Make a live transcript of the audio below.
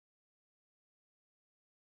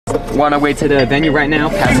We're on our way to the venue right now,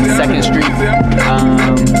 passing 2nd Street.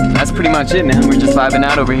 That's pretty much it, man. We're just vibing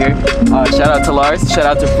out over here. Shout out to Lars, shout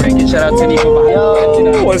out to Frank, and shout out to Nico.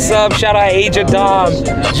 Yo, what's up? Shout out ageofdom.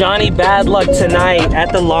 Jawny Badluck tonight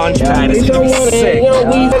at the Launchpad. It's gonna be sick. Yo,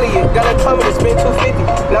 we gotta come and spend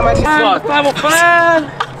 $250. 505.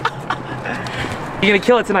 You're gonna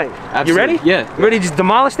kill it tonight. Absolutely. You ready? Yeah. You ready to just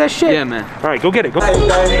demolish that shit? Yeah, man. All right, go get it. Go.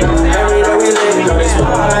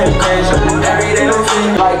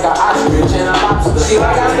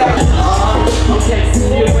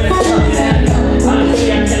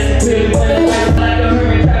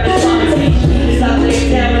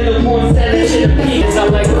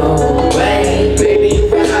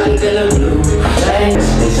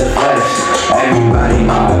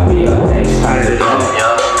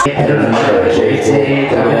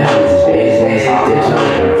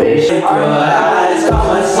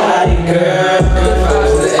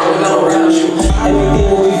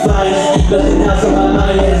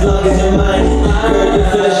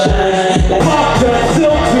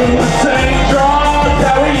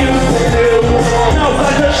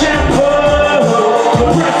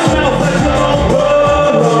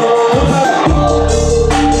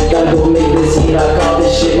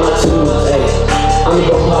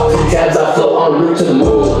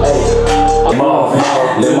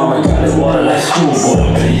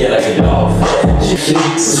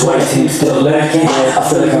 Sweat team still lacking. I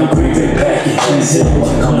feel like I'm creeping back in Jesus.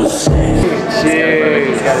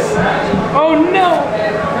 Cheers. Oh no!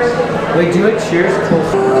 Wait, do it. Cheers.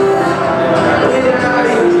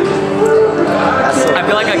 I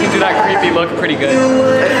feel like I can do that creepy look pretty good.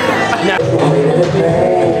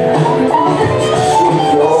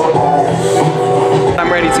 I'm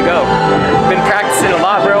ready to go. Been practicing a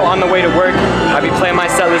lot, bro, on the way to work. I'll be playing my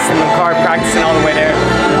set list in the car, practicing all the way there.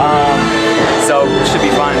 So, should be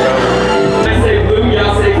fine, bro. I say blue,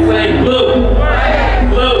 y'all say flame. Blue.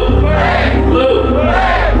 Blue. Blue.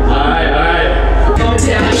 Alright. Come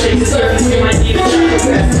down, shake the surface, you might need a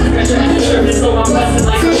surface, so I'm busting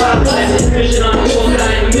like a pop light. Vision on the whole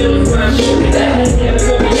side, in the middle is where I'm shooting that. And there's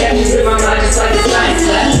gonna be actions in my mind, just like a science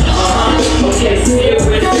class. Okay, see it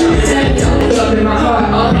when it's coming at me. It's up in my heart,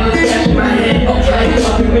 all hands catching my hand. Okay,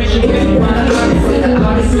 up in vision, when you wanna talk, it's like the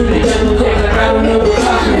obvious, the devil takes like I don't know what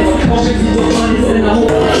talking is.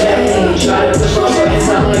 Try to push my buttons,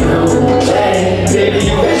 I'm like, no way. Baby,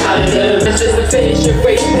 you bet how to live. It's just a finish your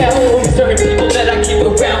race now. Certain people that I keep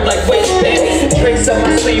around like waistbands. Drinks on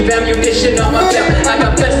my sleeve, ammunition on my belt. I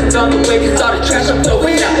got blessings on the way, cause all the trash I'm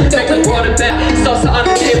throwing out. Back like water back, salsa on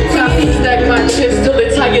the tabletop. Stack my chips till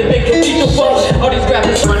it's higher than cathedral walls. All these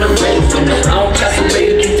rappers run a race. I don't trust the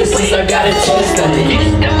way to keep the seats, I got a chance.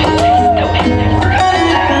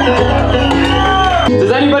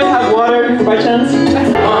 Does anybody have water by chance?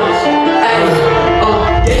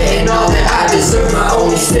 Getting all that I deserve, my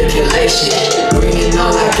only stipulation. Bringing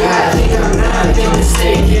all I got, think I'm not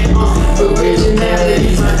mistaken.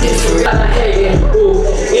 Originality's my difference. I hate it, ooh,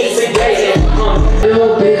 instigating.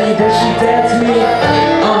 Little baby, that she dead to me.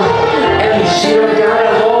 And she don't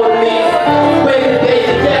gotta hold me. Baby,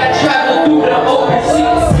 yeah, I travel through the open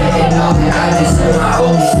seas. Getting all that I deserve, my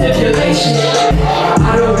only stipulation.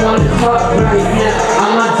 I don't wanna talk right now.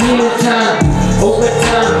 I'm on demon time,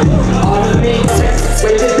 overtime, all of me.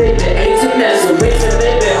 Wait the baby, ain't too natural. Wait the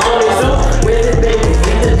baby, on his own. Wait the baby,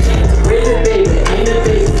 ain't the chance. Wait the baby, ain't the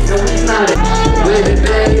baby. No, he's not it. Wait the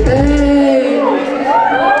baby.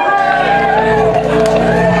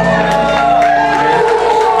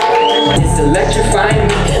 It's electrifying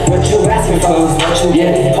me. What you asking for is what you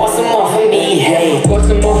get. Pour some more for me, hey. Pour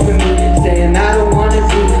some more for me. Saying I don't wanna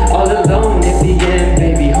be all alone at the end,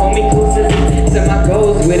 baby. Hold me close to me. Set my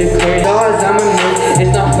goals with a clear doors. I'm a man.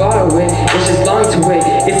 It's not far away. It's just long to wait.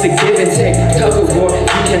 It's a give and take. Tug of war.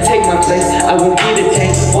 You can't take my place. I won't be the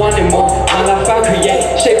tank. Wanting more. My life I create.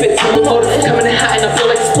 Shape it to the motor. Coming in hot and I feel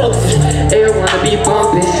like explosive. Air wanna be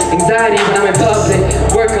bumping. Anxiety when I'm in public.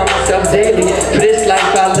 Work on myself daily. For this life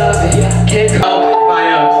I love it. Can't call by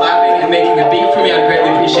clapping and making a beat for me. I'd greatly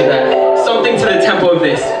appreciate that. Something to the tempo of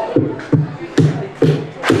this.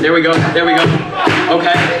 There we go. There we go.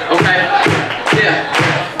 Okay. Okay.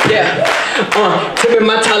 Yeah. Tipping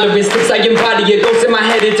my tolerance, thinks I embody it. Goes in my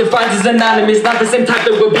head, it defines as anonymous. Not the same type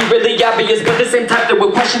that would be really obvious, but the same type that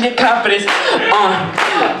would question your confidence.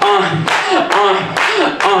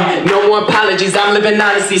 No more apologies, I'm living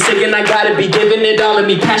honestly. Saying I gotta be giving it all of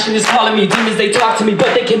me. Passion is calling me, demons they talk to me,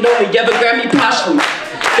 but they can only ever grab me partially.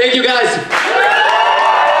 Thank you guys.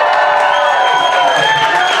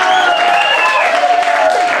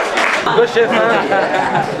 Good shit,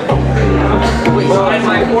 man. Wait, so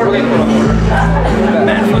my order.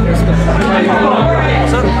 Man, fuck your stuff.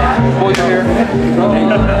 What's up?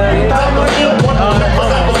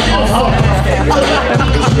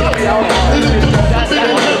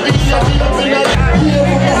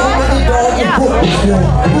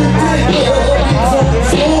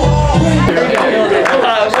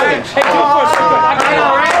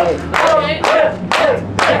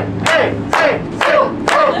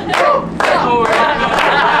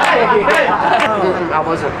 I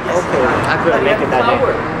wasn't okay. I couldn't make it that day.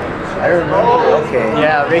 I remember. Okay.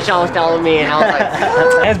 Yeah, Rachel was telling me, and I was like,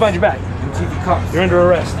 Hands behind your back. You're under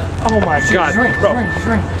arrest. Oh my God, bro.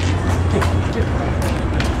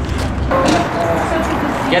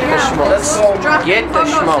 get the smokes. Get the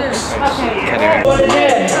smokes.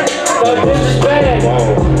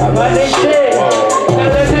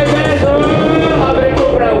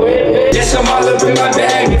 Yes, I'm all up in my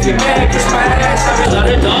bag. If you're mad, kiss my ass. I'm a lot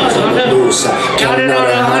of dogs on the loose. Counting all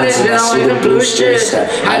the hundreds, then I see the blue strips.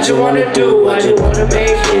 How'd you wanna do? How'd you wanna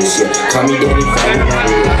make this? Call me Daddy Frank, I'm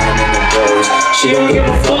lying in the doors. She don't give a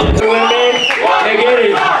fuck. Women, they get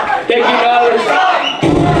it. Thank you, dollars.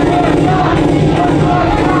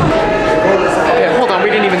 Hey, hold on, we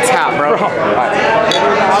didn't even tap, bro.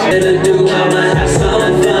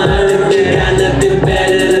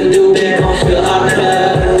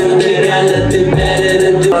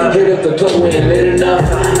 Hit up the club when it lit enough.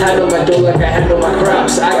 Handle my dough like I handle my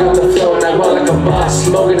crops. I got the flow and I roll like a boss.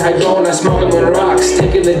 Smoking hydro and I smoke them on rocks.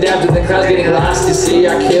 Taking the dabs with the clouds, getting lost. You see,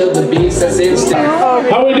 I killed the beats, that's instant.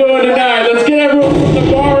 How we doing tonight? Let's get everyone from the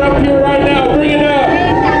bar up here right now. Bring it up.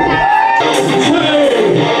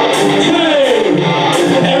 Hey, hey,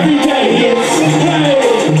 every day it's hey,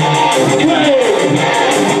 hey,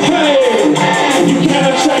 hey. You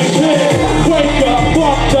cannot change it. Wake up,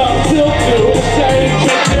 fucked up, still do the same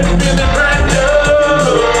shit. Just feeling brand new.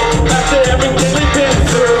 After everything we've been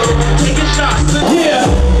through, taking shots. Yeah,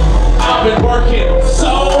 I've been working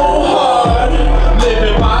so hard,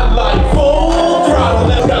 living my life full throttle.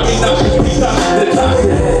 That got me knocking me top to the top.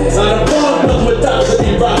 On a bomb comes with time to be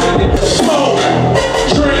rocking it. Smoke,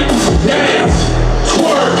 drink, dance,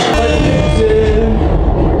 twerk.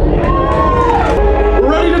 We're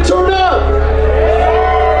ready to turn up.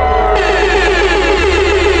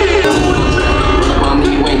 Mommy,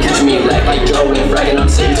 you ain't catch me black like Joe and bragging. I'm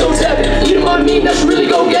sitting toe tapping. Eating my meat, that's really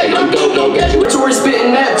go gag. I'm go get you. Tory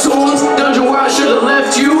spitting Neptunes. Dungeon where I should've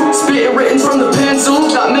left you. Spitting written from the pencil.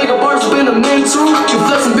 Got mega bars been a mental. You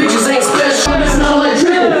flexing bitches ain't special. It's not like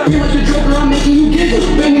dribble. You like the Joker, I'm making you giggle.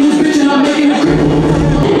 Banging this bitch and I'm making it cripple.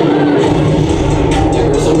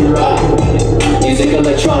 Yeah, girl, so we rock. Music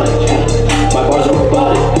electronic. My bars are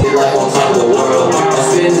robotic. Like on top of the world. I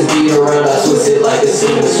spin this beat around. I twist it like a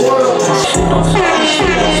cinnamon swirl.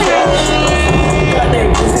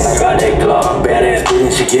 Got that Glock, badass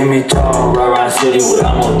bitch, she give me tall. Ride around the city with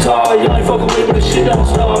I'm on top. Y'all ain't fucking with me, but this shit don't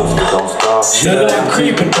stop. Don't stop. She look like I'm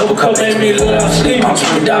creeping, double cup made me look like I'm sleeping. I'm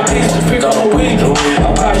tripping down pieces to pick on a week.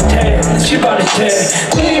 I'm body tag, she body tag.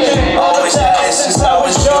 Always had it since I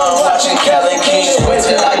was young, watching Kelly King. Wait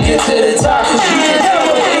till I get to the top, cause you can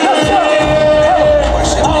never be enough.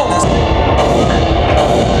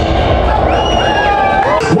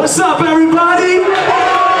 What's up, everybody?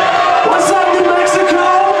 What's up, New Mexico?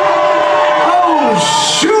 Oh,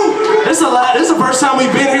 shoot! This is the first time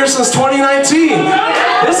we've been here since 2019.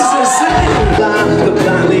 This is insane. The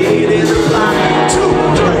blind lead is the blind. 2,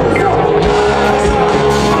 3, 4.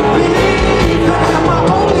 My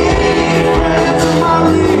only friends in my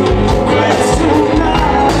league. Friends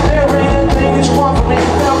tonight. There ain't anything that you want from me.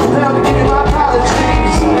 Felt compelled to give you my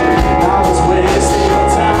apologies. I was wasting your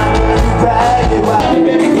time. Bragging about it.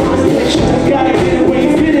 Gotta get it where you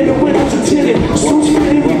fit in. The windows are tinted. Suits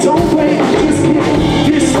fitted, we don't wait. Just get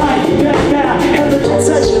this right, that now. And the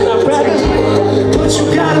protection, I'm better. But you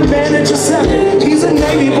gotta manage yourself. He's a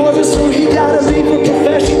Navy boy, but so he gotta leave a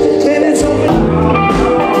profession. And it's over.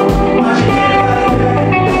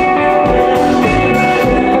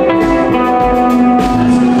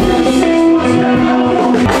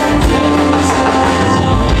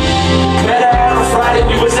 Met her on Friday,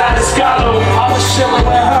 we was out in Scotland. I was chilling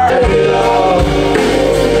with her.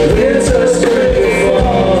 It's a straight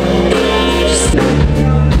fall.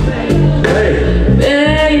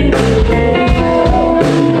 Hey.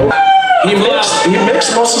 He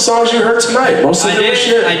mixed most of the songs you heard tonight. Most of the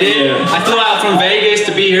shit. I did. Yeah. I flew out from Vegas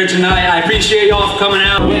to be here tonight. I appreciate y'all for coming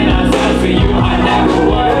out. When I fell for you, I never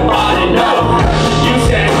would have thought it. No. You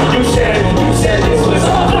said this was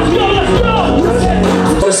all. Let's go.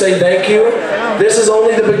 I want to say thank you. This is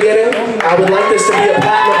only the beginning. I would like this to be a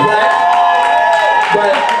platinum plaque.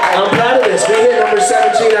 But I'm proud of this. We hit number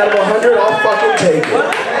 17 out of 100. I'll fucking take it.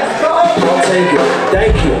 I'll take it.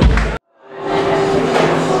 Thank you.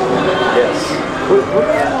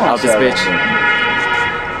 Out this bitch.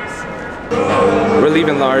 We're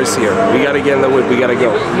leaving Lars here. We gotta get in the whip. We gotta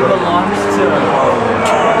go.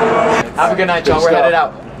 Have a good night, y'all. We're headed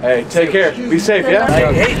out. Hey, take care. Be safe,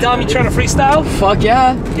 yeah? Hey, Dom, you trying to freestyle? Fuck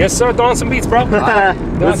yeah. Yes, sir. Throw on some beats, bro.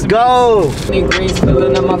 Let's go. Many greens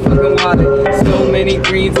filling up my fucking wallet. So many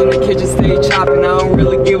greens in the kitchen, stay chopping. I don't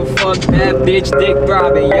really give a fuck. That bitch dick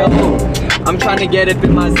throbbing, yo. I'm trying to get up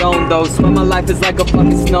in my zone though. Swear my life is like a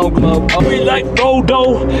fucking snow globe. Oh. We like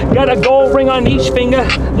Rodo, got a gold ring on each finger,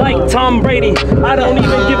 like Tom Brady. I don't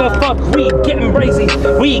even give a fuck. We getting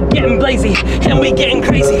brazy, we getting blazy, and we getting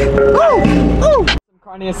crazy. Woo! Woo! Some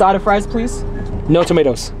carne asada fries, please. No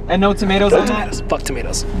tomatoes. And no tomatoes on that. Fuck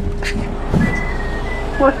tomatoes.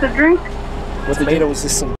 What's the drink? What tomatoes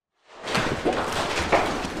is some?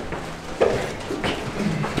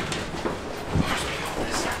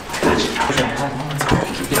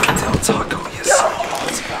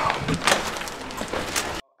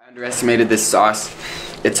 I underestimated this sauce.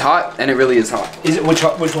 It's hot, and it really is hot. Is it which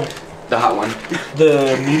one? The hot one.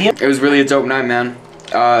 The medium? It was really a dope night, man.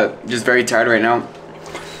 Just very tired right now.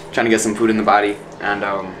 Trying to get some food in the body, and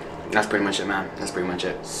that's pretty much it, man. That's pretty much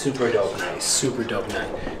it. Super dope night. Super dope night.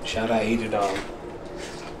 Shout out ageofdom.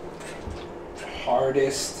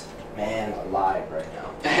 Hardest man alive right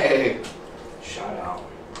now. Hey, Shout out.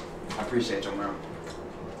 I appreciate you, man.